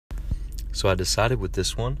So I decided with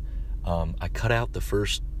this one, I cut out the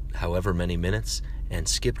first however many minutes and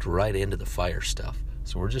skipped right into the fire stuff.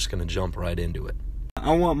 So we're just going to jump right into it.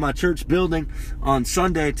 I want my church building on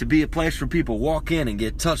Sunday to be a place where people walk in and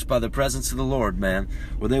get touched by the presence of the Lord, man.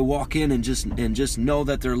 Where they walk in and just know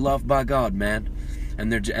that they're loved by God, man.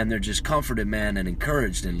 And they're just comforted, man, and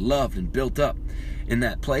encouraged and loved and built up in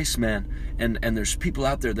that place, man. And there's people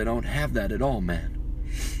out there that don't have that at all, man.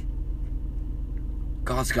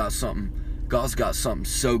 God's got something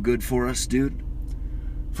so good for us, dude.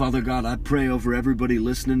 Father God, I pray over everybody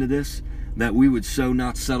listening to this that we would so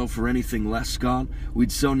not settle for anything less, God.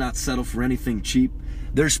 We'd so not settle for anything cheap.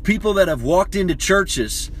 There's people that have walked into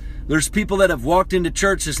churches. There's people that have walked into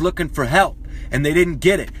churches looking for help, and they didn't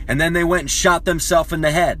get it. And then they went and shot themselves in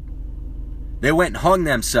the head. They went and hung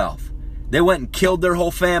themselves. They went and killed their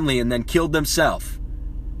whole family and then killed themselves.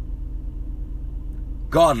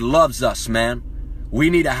 God loves us, man. We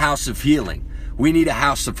need a house of healing. We need a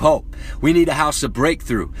house of hope. We need a house of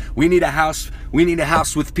breakthrough. We need a house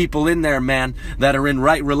with people in there, man, that are in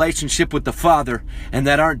right relationship with the Father and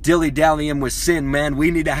that aren't dilly-dallying with sin, man. We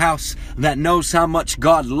need a house that knows how much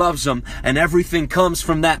God loves them, and everything comes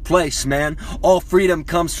from that place, man. All freedom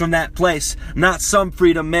comes from that place. Not some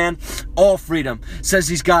freedom, man. All freedom. Says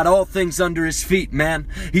He's got all things under His feet, man.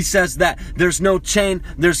 He says that there's no chain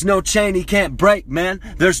He can't break, man.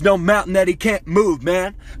 There's no mountain that He can't move,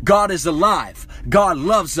 man. God is alive. God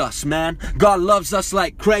loves us, man. God loves us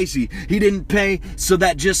like crazy. He didn't pay so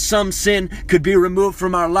that just some sin could be removed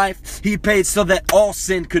from our life. He paid so that all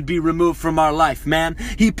sin could be removed from our life, man.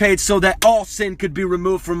 He paid so that all sin could be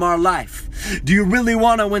removed from our life. Do you really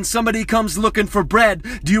want to, when somebody comes looking for bread,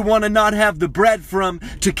 do you want to not have the bread for them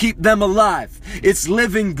to keep them alive? It's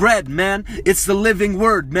living bread, man. It's the living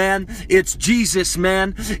word, man. It's Jesus,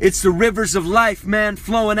 man. It's the rivers of life, man,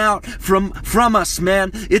 flowing out from us,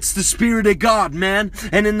 man. It's the Spirit of God, man.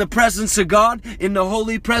 And in the presence of God, in the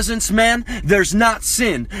holy presence, man, there's not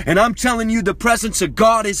sin. And I'm telling you, the presence of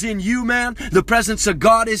God is in you, man. The presence of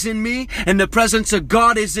God is in me, and the presence of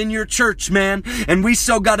God is in your church, man. And we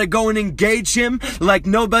so got to go and engage Him like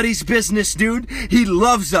nobody's business, dude. He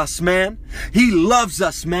loves us, man. He loves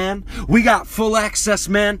us, man. We got full access,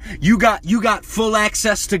 man. You got full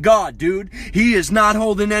access to God, dude. He is not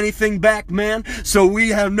holding anything back, man. So we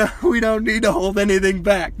don't need to hold anything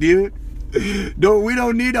back, dude. No, we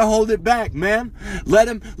don't need to hold it back, man. Let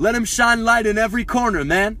him shine light in every corner,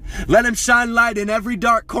 man. Let Him shine light in every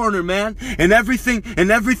dark corner, man. And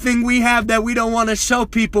everything we have that we don't want to show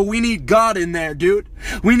people, we need God in there, dude.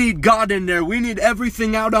 We need God in there. We need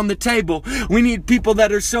everything out on the table. We need people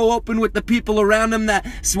that are so open with the people around them that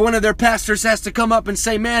one of their pastors has to come up and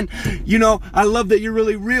say, man, you know, I love that you're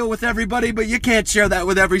really real with everybody, but you can't share that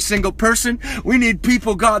with every single person. We need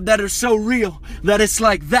people, God, that are so real that it's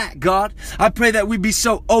like that, God. I pray that we be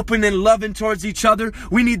so open and loving towards each other.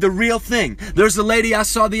 We need the real thing. There's a lady I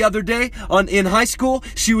saw the other day in high school.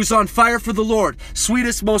 She was on fire for the Lord.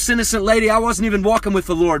 Sweetest, most innocent lady. I wasn't even walking with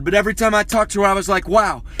the Lord, but every time I talked to her, I was like,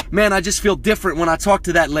 wow, man, I just feel different when I talk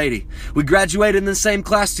to that lady. We graduated in the same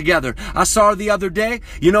class together. I saw her the other day.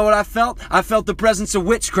 You know what I felt? I felt the presence of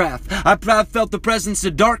witchcraft. I felt the presence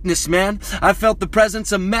of darkness, man. I felt the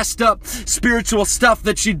presence of messed up spiritual stuff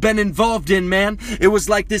that she'd been involved in, man. It was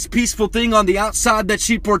like this peaceful thing on the outside that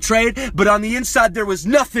she portrayed, but on the inside there was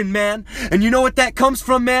nothing, man. And you know what that comes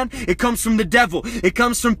from, man? It comes from the devil. It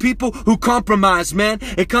comes from people who compromise, man.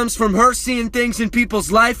 It comes from her seeing things in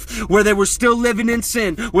people's life where they were still living in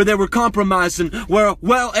sin, where they were compromising, where,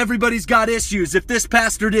 well, everybody's got issues. If this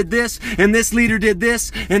pastor did this, and this leader did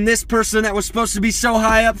this, and this person that was supposed to be so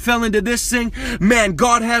high up fell into this thing, man,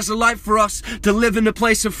 God has a life for us to live in the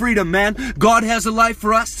place of freedom, man. God has a life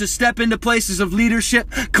for us to step into places of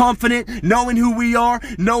leadership, confident, knowing who we are,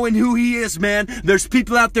 knowing who He is, man. There's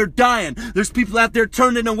people out there dying. There's people out there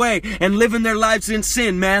turning away and living their lives in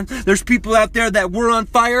sin, man. There's people out there that were on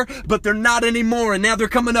fire, but they're not anymore. And now they're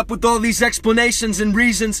coming up with all these explanations and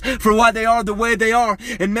reasons for why they are the way they are.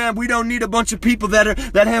 And man, we don't need a bunch of people that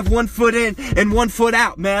have 1 foot in and 1 foot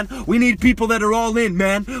out, man. We need people that are all in,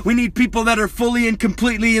 man. We need people that are fully and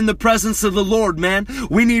completely in the presence of the Lord, man.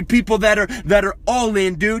 We need people that are all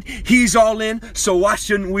in, dude. He's all in, so why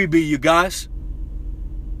shouldn't we be, you guys?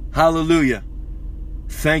 Hallelujah.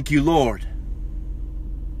 Thank you, Lord.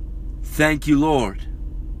 Thank you, Lord.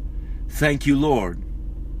 Thank you, Lord.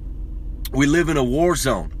 We live in a war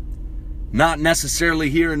zone. Not necessarily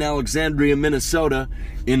here in Alexandria, Minnesota,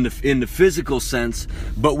 in the physical sense,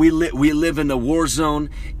 but we live in a war zone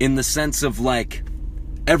in the sense of like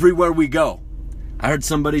everywhere we go. I heard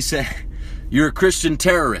somebody say, you're a Christian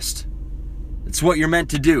terrorist. It's what you're meant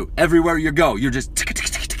to do. Everywhere you go, you're just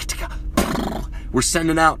We're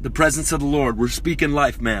sending out the presence of the Lord. We're speaking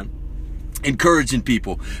life, man. Encouraging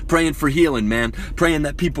people, praying for healing, man. Praying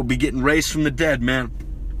that people be getting raised from the dead, man.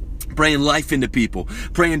 Praying life into people,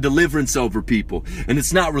 praying deliverance over people. And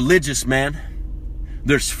it's not religious, man.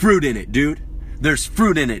 There's fruit in it, dude. There's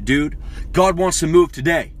fruit in it, dude. God wants to move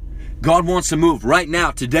today. God wants to move right now,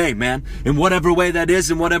 today, man. In whatever way that is,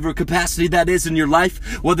 in whatever capacity that is in your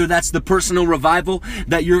life, whether that's the personal revival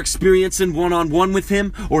that you're experiencing one-on-one with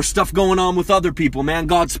Him, or stuff going on with other people, man.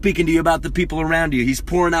 God's speaking to you about the people around you. He's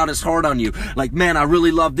pouring out His heart on you. Like, man, I really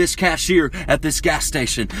love this cashier at this gas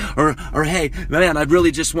station. Or hey, man, I really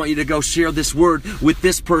just want you to go share this word with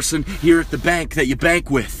this person here at the bank that you bank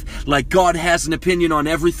with. Like, God has an opinion on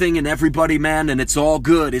everything and everybody, man, and it's all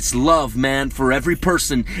good. It's love, man, for every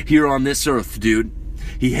person here on this earth, dude.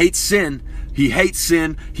 He hates sin. He hates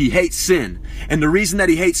sin. He hates sin. And the reason that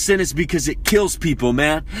He hates sin is because it kills people,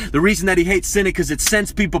 man. The reason that He hates sin is because it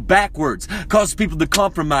sends people backwards, causes people to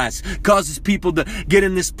compromise, causes people to get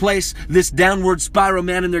in this place, this downward spiral,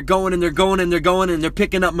 man, and they're going and they're going and they're going and they're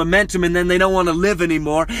picking up momentum, and then they don't want to live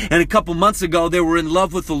anymore. And a couple months ago, they were in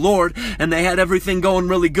love with the Lord and they had everything going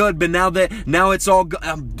really good, but now it's all,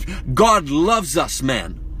 God loves us,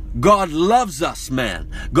 man. God loves us,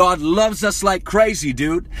 man. God loves us like crazy,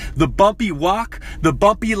 dude. The bumpy walk, the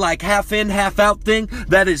bumpy like half in, half out thing,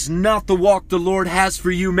 that is not the walk the Lord has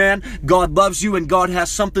for you, man. God loves you and God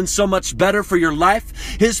has something so much better for your life.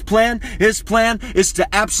 His plan is to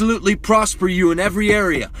absolutely prosper you in every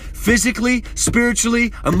area. Physically,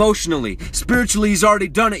 spiritually, emotionally. Spiritually, He's already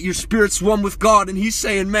done it. Your spirit's one with God, and He's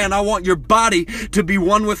saying, man, I want your body to be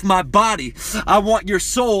one with my body. I want your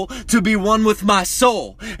soul to be one with my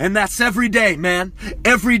soul. And that's every day, man.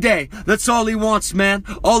 Every day. That's all He wants, man.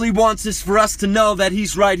 All He wants is for us to know that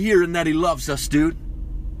He's right here and that He loves us, dude.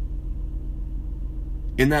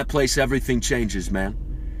 In that place, everything changes, man.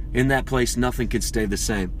 In that place, nothing can stay the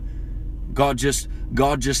same. God just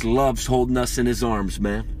loves holding us in His arms,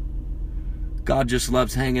 man. God just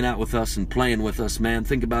loves hanging out with us and playing with us, man.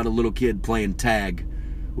 Think about a little kid playing tag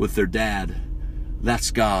with their dad. That's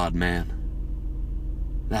God, man.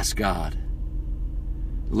 That's God.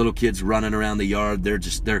 Little kids running around the yard,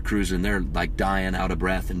 they're cruising, they're like dying out of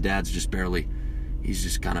breath, and dad's he's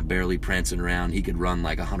just kind of barely prancing around. He could run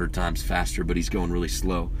like 100 times faster, but he's going really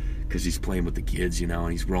slow because he's playing with the kids,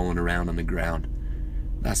 and he's rolling around on the ground.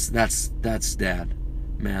 That's Dad.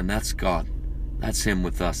 Man, that's God. That's Him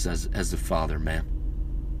with us as the Father, man.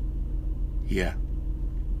 Yeah.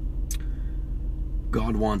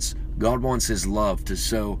 God wants His love to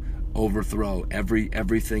so overthrow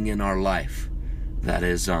everything in our life that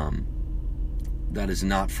is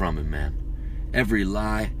not from Him, man. Every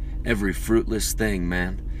lie, every fruitless thing,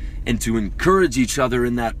 man. And to encourage each other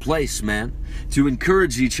in that place, man. To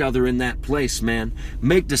encourage each other in that place, man.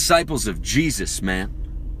 Make disciples of Jesus, man.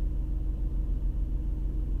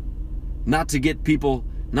 Not to get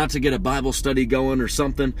a Bible study going or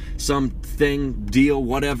something, deal,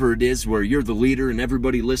 whatever it is, where you're the leader and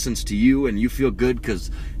everybody listens to you and you feel good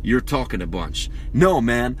because you're talking a bunch. No,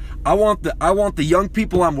 man. I want the young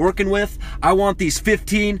people I'm working with, I want these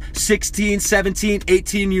 15, 16, 17,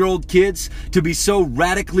 18-year-old kids to be so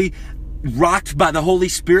radically rocked by the Holy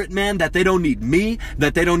Spirit, man, that they don't need me,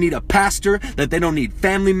 that they don't need a pastor, that they don't need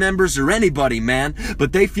family members or anybody, man,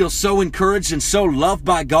 but they feel so encouraged and so loved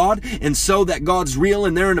by God, and so that God's real,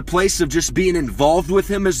 and they're in a place of just being involved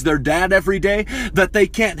with Him as their dad every day, that they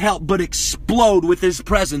can't help but explode with His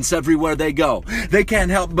presence everywhere they go. They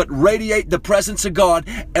can't help but radiate the presence of God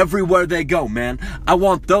everywhere they go, man. I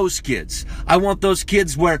want those kids. I want those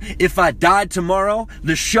kids where if I died tomorrow,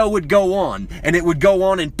 the show would go on, and it would go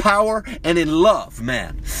on in power and in love,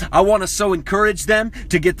 man. I want to so encourage them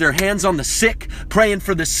to get their hands on the sick, praying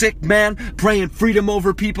for the sick, man, praying freedom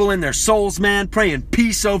over people in their souls, man, praying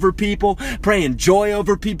peace over people, praying joy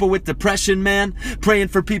over people with depression, man, praying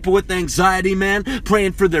for people with anxiety, man,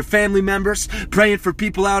 praying for their family members, praying for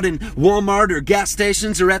people out in Walmart or gas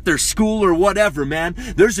stations or at their school or whatever, man.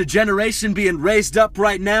 There's a generation being raised up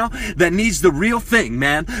right now that needs the real thing,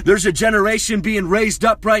 man. There's a generation being raised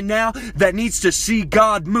up right now that needs to see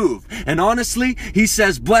God move. And honestly, He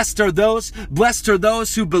says, blessed are those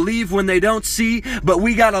who believe when they don't see. But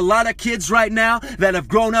we got a lot of kids right now that have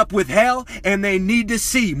grown up with hell, and they need to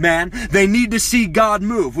see, man. They need to see God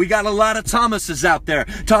move. We got a lot of Thomases out there.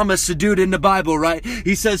 Thomas, the dude in the Bible, right?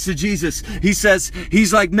 He says to Jesus,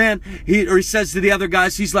 he's like, man, he says to the other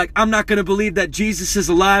guys, he's like, I'm not going to believe that Jesus is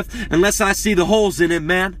alive unless I see the holes in Him,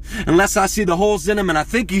 man. Unless I see the holes in Him. And I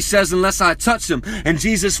think he says, unless I touch Him. And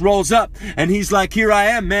Jesus rolls up and He's like, here I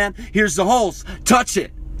am, man. Here's the holes. Touch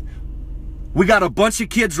it. We got a bunch of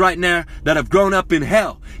kids right now that have grown up in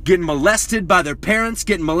hell, getting molested by their parents,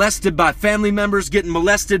 getting molested by family members, getting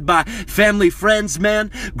molested by family friends,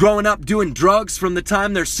 man. Growing up doing drugs from the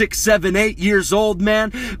time they're 6, 7, 8 years old,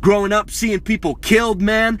 man. Growing up seeing people killed,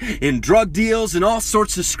 man, in drug deals and all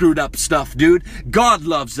sorts of screwed up stuff, dude. God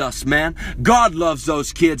loves us, man. God loves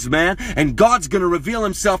those kids, man. And God's gonna reveal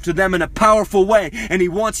himself to them in a powerful way. And he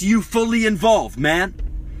wants you fully involved, man.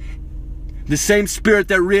 The same Spirit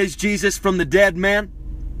that raised Jesus from the dead, man,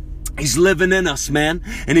 he's living in us, man.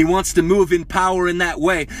 And he wants to move in power in that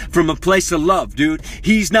way from a place of love, dude.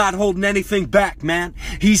 He's not holding anything back, man.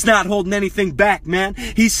 He's not holding anything back, man.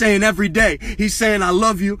 He's saying every day, he's saying, I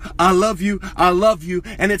love you, I love you, I love you.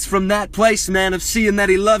 And it's from that place, man, of seeing that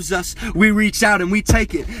he loves us, we reach out and we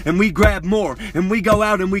take it and we grab more and we go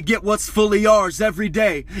out and we get what's fully ours every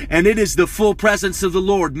day. And it is the full presence of the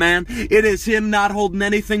Lord, man. It is him not holding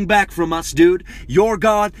anything back from us, dude. Your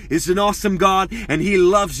God is an awesome God and he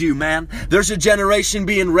loves you, man. There's a generation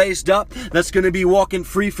being raised up that's going to be walking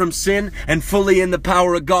free from sin and fully in the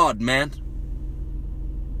power of God, man.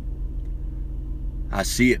 I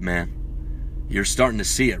see it, man. You're starting to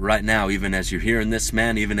see it right now, even as you're hearing this,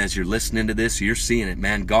 man, even as you're listening to this, you're seeing it,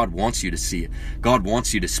 man. God wants you to see it. God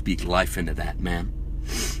wants you to speak life into that, man.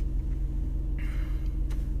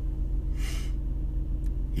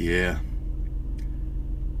 Yeah.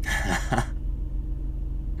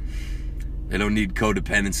 They don't need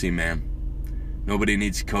codependency, man. Nobody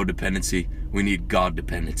needs codependency. We need God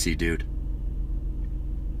dependency, dude.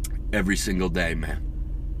 Every single day, man.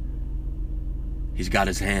 He's got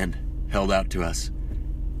his hand held out to us.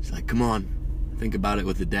 He's like, come on. Think about it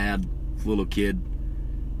with a dad, with a little kid.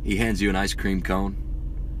 He hands you an ice cream cone.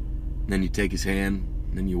 And then you take his hand,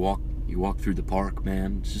 and then you walk through the park,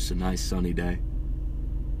 man. It's just a nice sunny day.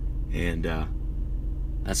 And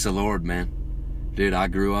that's the Lord, man. Dude, I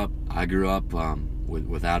grew up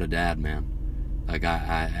without a dad, man. Like I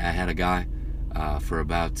had a guy for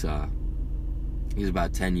about he was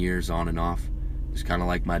about 10 years on and off. He was kind of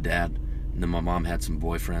like my dad. And then my mom had some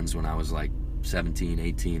boyfriends when I was like 17,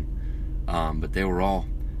 18. But they were all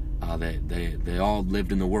they all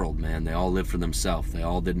lived in the world, man. They all lived for themselves. They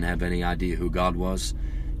all didn't have any idea who God was,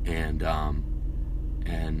 and I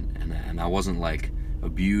wasn't like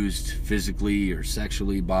abused physically or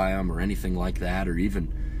sexually by them or anything like that, or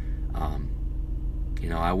even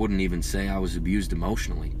I wouldn't even say I was abused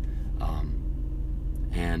emotionally,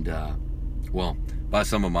 well, by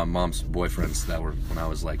some of my mom's boyfriends that were when I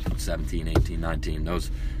was like 17, 18, 19. Those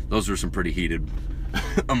were some pretty heated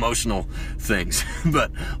emotional things,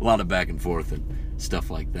 but a lot of back and forth and stuff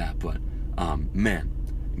like that. But man,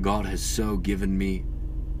 God has so given me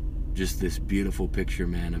just this beautiful picture,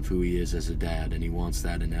 man, of who he is as a dad, and he wants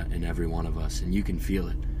that in every one of us. And you can feel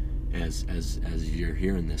it as you're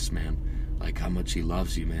hearing this, man, like how much he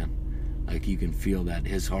loves you, man. Like you can feel that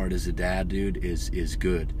his heart as a dad, dude, is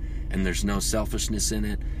good, and there's no selfishness in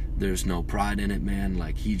it, there's no pride in it, man.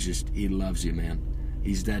 Like he loves you, man.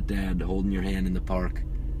 He's that dad holding your hand in the park,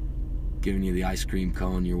 giving you the ice cream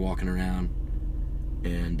cone, you're walking around,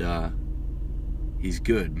 and he's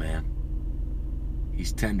good, man.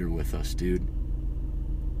 He's tender with us, dude.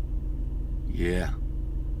 Yeah.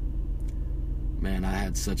 Man, I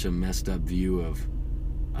had such a messed up view of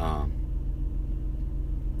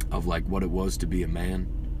like what it was to be a man.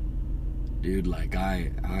 Dude, like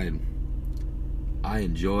I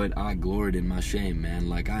gloried in my shame, man.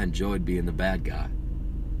 Like I enjoyed being the bad guy.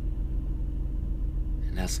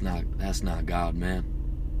 And that's not God, man.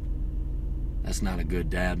 That's not a good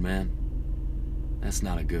dad, man. That's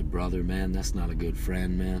not a good brother, man. That's not a good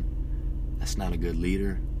friend, man. That's not a good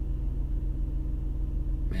leader.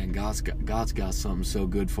 Man, God's got something so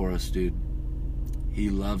good for us, dude.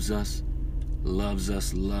 He loves us,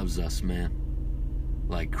 man.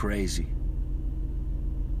 Like crazy.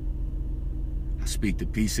 I speak the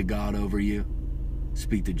peace of God over you.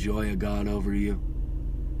 Speak the joy of God over you.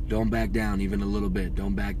 Don't back down even a little bit.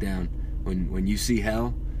 Don't back down. When you see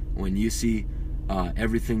hell, when you see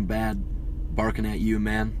everything bad barking at you,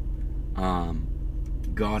 man,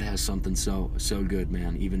 God has something so good,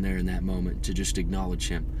 man, even there in that moment, to just acknowledge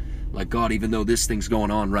him. Like, God, even though this thing's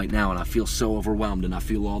going on right now and I feel so overwhelmed and I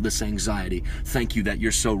feel all this anxiety, thank you that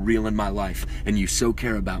you're so real in my life and you so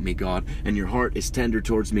care about me, God, and your heart is tender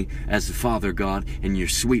towards me as a father, God, and you're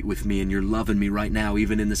sweet with me and you're loving me right now,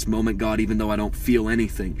 even in this moment, God, even though I don't feel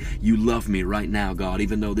anything. You love me right now, God,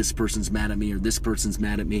 even though this person's mad at me or this person's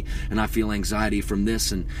mad at me and I feel anxiety from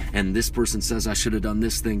this and this person says I should have done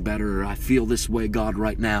this thing better, or I feel this way, God,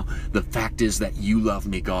 right now. The fact is that you love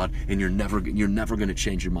me, God, and you're never going to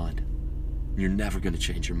change your mind. You're never going to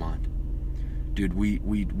change your mind. Dude,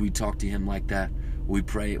 we talk to him like that. We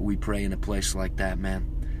pray in a place like that, man.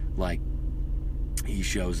 Like, he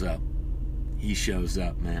shows up. He shows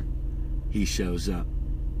up, man. He shows up.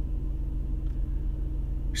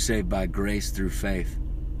 Saved by grace through faith.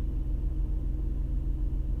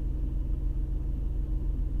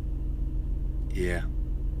 Yeah.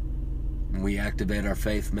 When we activate our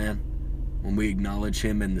faith, man, when we acknowledge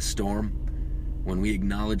him in the storm, when we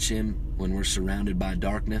acknowledge him when we're surrounded by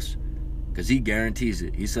darkness, because he guarantees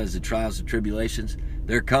it. He says the trials and tribulations,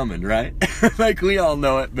 they're coming, right? Like, we all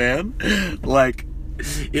know it, man. Like,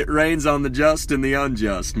 it rains on the just and the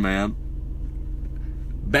unjust, man.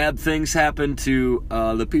 Bad things happen to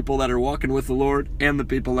the people that are walking with the Lord and the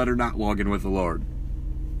people that are not walking with the Lord.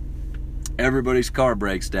 Everybody's car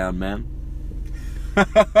breaks down, man.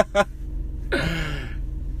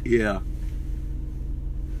 Yeah.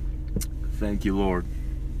 Thank you, Lord.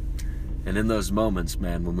 And in those moments,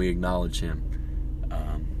 man, when we acknowledge him,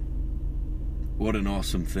 what an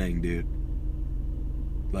awesome thing, dude.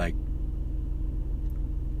 Like,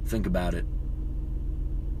 think about it.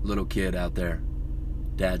 Little kid out there,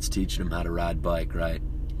 dad's teaching him how to ride bike, right?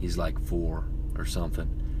 He's like 4 or something,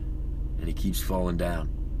 and he keeps falling down.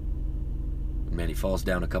 Man, he falls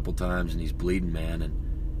down a couple times and he's bleeding, man,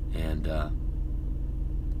 and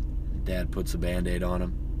dad puts a Band-Aid on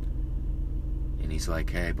him, and he's like,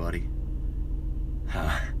 hey, buddy,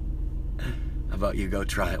 how about you go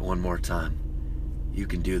try it one more time? You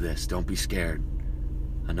can do this. Don't be scared.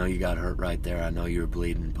 I know you got hurt right there. I know you were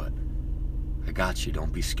bleeding, but I got you.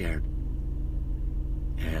 Don't be scared.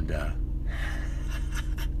 And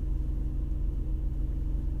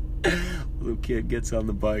little kid gets on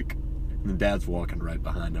the bike, and the dad's walking right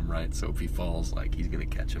behind him, right? So if he falls, like, he's gonna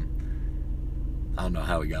catch him. I don't know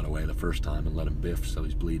how he got away the first time and let him biff, so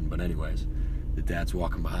he's bleeding. But anyways, the dad's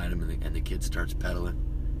walking behind him, and the kid starts pedaling,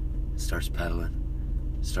 and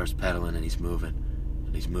he's moving,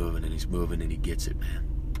 and he's moving, and he's moving, and he gets it, man.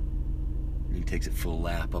 And he takes it full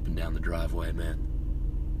lap up and down the driveway, man.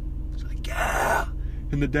 He's like, yeah!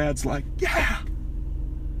 And the dad's like, yeah!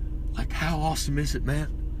 Like, how awesome is it, man?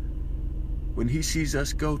 When he sees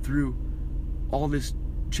us go through all this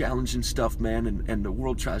challenging stuff, man, and the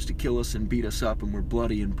world tries to kill us and beat us up, and we're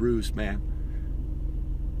bloody and bruised, man.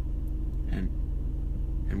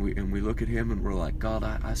 And we look at him and we're like, God,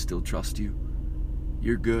 I still trust you.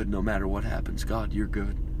 You're good no matter what happens. God, you're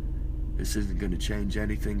good. This isn't going to change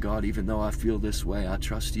anything, God. Even though I feel this way, I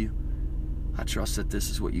trust you. I trust that this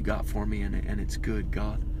is what you got for me, and it's good,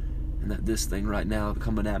 God. And that this thing right now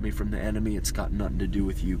coming at me from the enemy, it's got nothing to do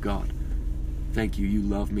with you, God. Thank you. You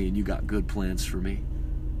love me and you got good plans for me.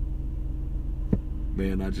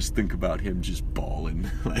 Man, I just think about him just bawling.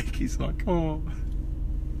 Like, he's like, oh,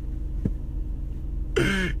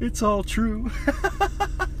 it's all true.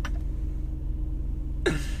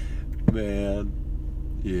 Man,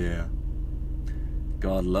 yeah.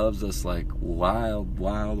 God loves us like wild,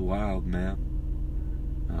 wild, wild, man.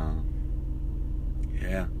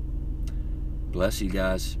 Yeah. Bless you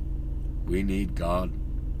guys. We need God.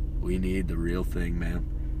 We need the real thing, man.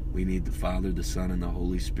 We need the Father, the Son, and the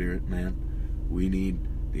Holy Spirit, man. We need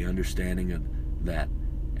the understanding of that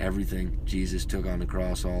everything Jesus took on the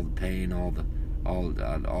cross, all the pain, all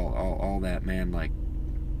that, man. Like,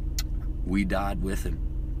 we died with him.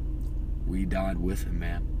 We died with him,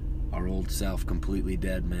 man. Our old self completely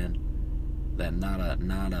dead, man. That not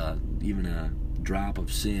even a drop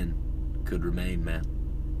of sin could remain, man.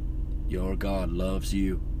 Your God loves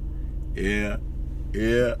you. Yeah,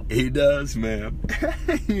 he does, man.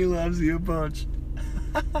 He loves you a bunch.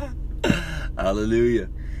 Hallelujah.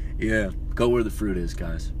 Yeah, go where the fruit is,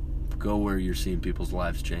 guys. Go where you're seeing people's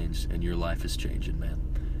lives change and your life is changing, man.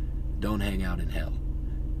 Don't hang out in hell.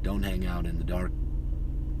 Don't hang out in the dark.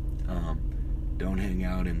 Don't hang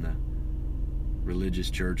out in the religious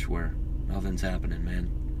church where nothing's happening, man.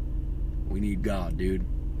 We need God, dude.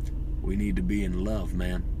 We need to be in love,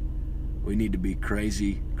 man. We need to be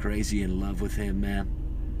crazy in love with him, man.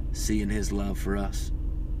 Seeing his love for us.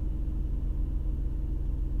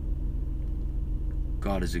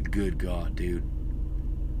 God is a good God, dude.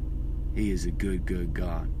 He is a good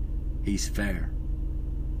God. He's fair.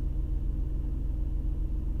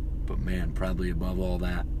 But man, probably above all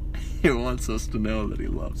that, he wants us to know that he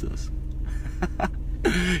loves us.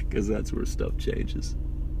 Because that's where stuff changes.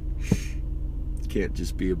 Can't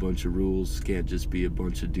just be a bunch of rules. Can't just be a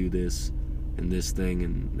bunch of do this and this thing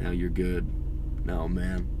and now you're good. No,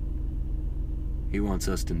 man. He wants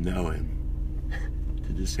us to know him.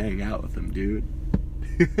 To just hang out with him, dude.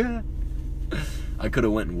 I could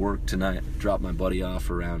have went and worked tonight. Dropped my buddy off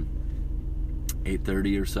around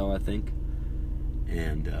 8:30 or so, I think.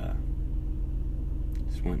 And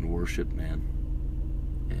Just went and worshiped, man.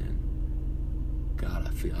 And God,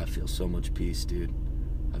 I feel so much peace, dude.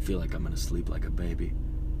 I feel like I'm gonna sleep like a baby.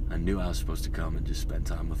 I knew I was supposed to come and just spend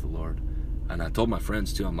time with the Lord. And I told my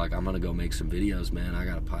friends too, I'm like, I'm gonna go make some videos, man. I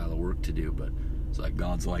got a pile of work to do. But it's like,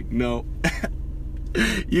 God's like, no.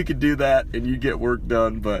 You can do that and you get work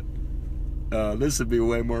done, but this would be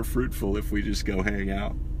way more fruitful if we just go hang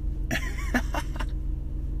out.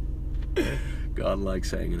 God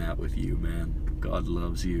likes hanging out with you, man. God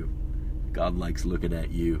loves you. God likes looking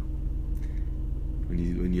at you.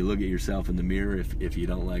 When you look at yourself in the mirror, if you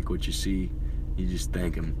don't like what you see, you just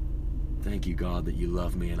thank Him. Thank you, God, that you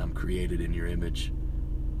love me and I'm created in your image.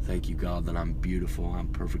 Thank you, God, that I'm beautiful. I'm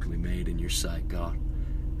perfectly made in your sight, God.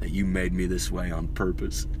 That you made me this way on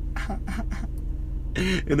purpose.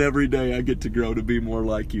 And every day I get to grow to be more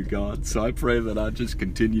like you, God. So I pray that I just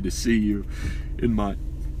continue to see you in my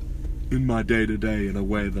day-to-day in a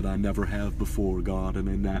way that I never have before, God. And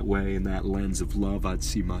in that way, in that lens of love, I'd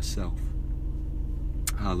see myself.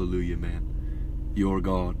 Hallelujah, man. Your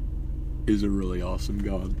God is a really awesome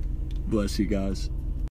God. Bless you guys.